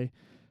every day.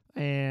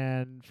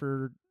 And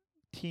for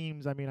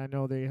teams, I mean, I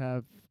know they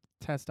have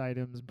test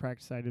items and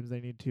practice items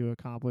they need to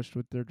accomplish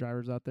with their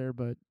drivers out there,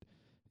 but,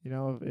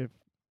 if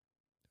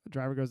a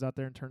driver goes out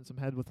there and turns some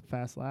head with a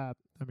fast lap,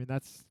 I mean,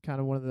 that's kind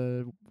of one of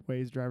the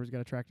ways drivers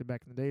got attracted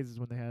back in the days, is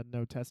when they had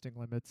no testing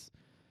limits,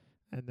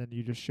 and then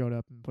you just showed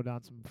up and put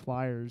on some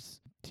flyers.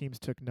 Teams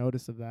took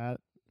notice of that.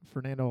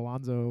 Fernando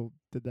Alonso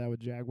did that with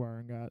Jaguar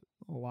and got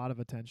a lot of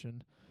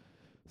attention.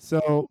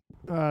 So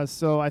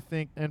I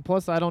think, and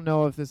plus I don't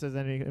know if this has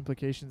any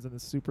implications in the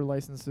super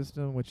license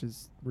system, which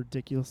is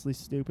ridiculously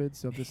stupid.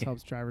 So if this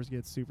helps drivers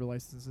get super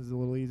licenses a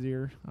little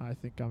easier, I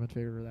think I'm in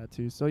favor of that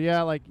too. So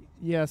yeah,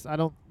 yes, I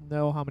don't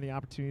know how many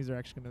opportunities are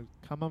actually going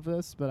to come of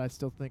this, but I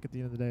still think at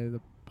the end of the day,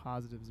 the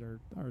positives are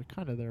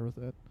kind of there with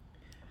it.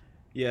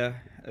 Yeah,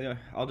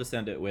 I'll just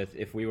end it with,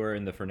 if we were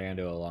in the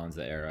Fernando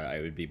Alonso era, I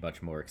would be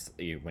much more,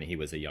 when he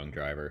was a young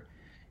driver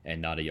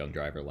and not a young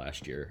driver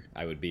last year,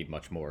 I would be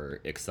much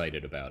more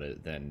excited about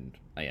it than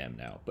I am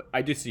now. But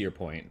I do see your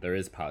point. There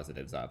is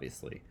positives,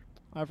 obviously.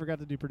 I forgot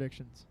to do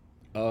predictions.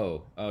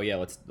 Oh yeah,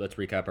 let's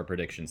recap our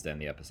predictions to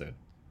end the episode.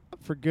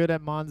 For good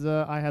at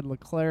Monza, I had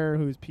Leclerc,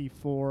 who's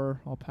P4.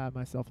 I'll pat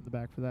myself on the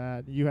back for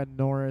that. You had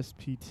Norris,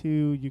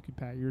 P2. You can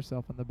pat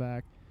yourself on the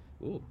back.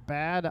 Ooh.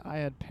 Bad, I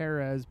had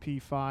Perez,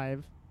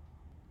 P5.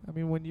 I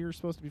mean, when you're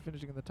supposed to be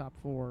finishing in the top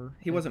 4.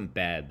 He wasn't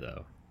bad,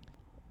 though.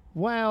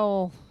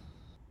 Well,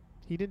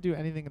 he didn't do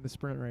anything in the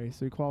sprint race,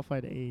 so he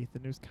qualified 8th,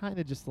 and it was kind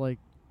of just like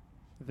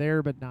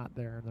there but not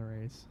there in the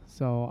race.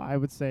 So I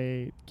would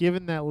say,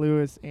 given that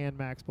Lewis and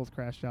Max both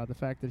crashed out, the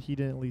fact that he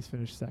didn't at least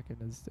finish second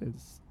is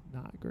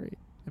not great,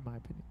 in my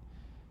opinion.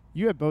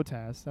 You had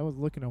Bottas. That was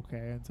looking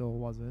okay until it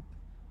wasn't.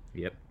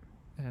 Yep.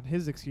 And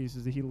his excuse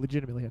is that he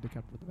legitimately had to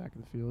come from the back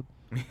of the field.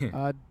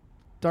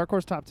 Dark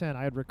Horse top 10,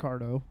 I had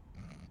Ricardo.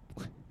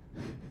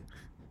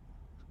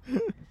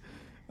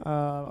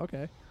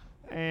 Okay.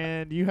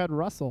 And you had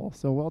Russell,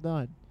 so well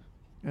done.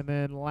 And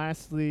then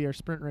lastly, our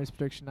sprint race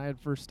prediction, I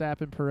had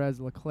Verstappen,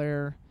 Perez,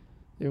 Leclerc.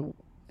 It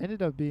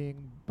ended up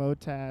being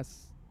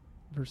Bottas,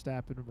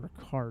 Verstappen, and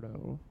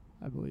Ricardo,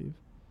 I believe.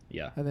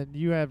 Yeah. And then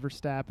you had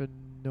Verstappen,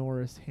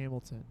 Norris,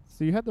 Hamilton.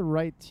 So you had the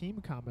right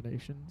team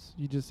combinations.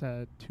 You just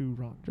had 2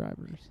 wrong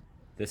drivers.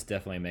 This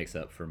definitely makes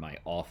up for my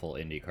awful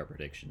IndyCar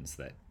predictions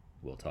that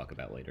we'll talk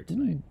about later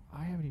tonight. Ooh,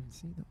 I haven't even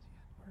seen those yet.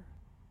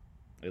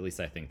 At least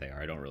I think they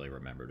are. I don't really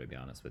remember, to be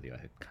honest with you.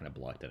 I kind of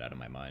blocked it out of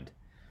my mind.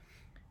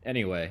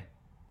 Anyway,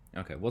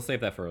 okay, we'll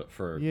save that for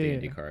the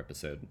IndyCar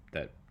episode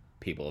that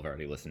people have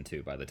already listened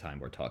to by the time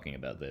we're talking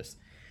about this.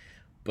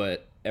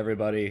 But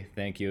everybody,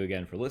 thank you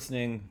again for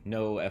listening.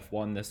 No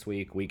F1 this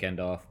week,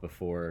 weekend off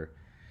before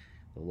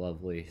the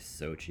lovely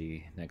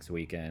Sochi next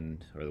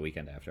weekend, or the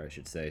weekend after, I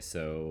should say.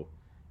 So,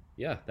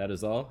 yeah, that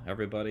is all.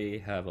 Everybody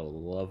have a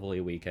lovely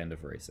weekend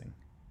of racing.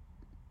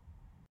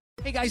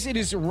 Hey guys, it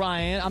is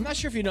Ryan. I'm not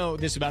sure if you know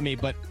this about me,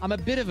 but I'm a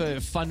bit of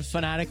a fun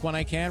fanatic when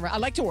I can. I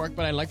like to work,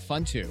 but I like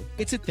fun too.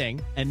 It's a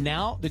thing. And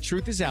now the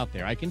truth is out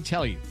there. I can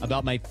tell you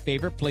about my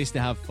favorite place to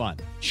have fun.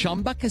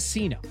 Chumba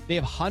Casino. They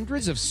have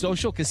hundreds of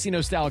social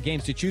casino style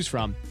games to choose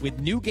from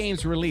with new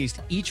games released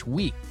each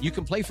week. You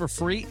can play for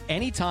free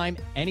anytime,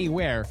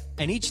 anywhere.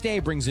 And each day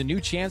brings a new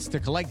chance to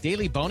collect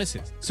daily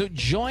bonuses. So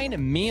join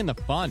me in the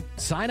fun.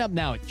 Sign up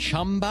now at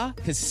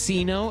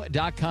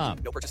ChumbaCasino.com.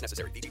 No purchase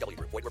necessary. VGW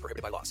Group. Void where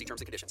prohibited by law. See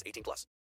terms and conditions. 18+.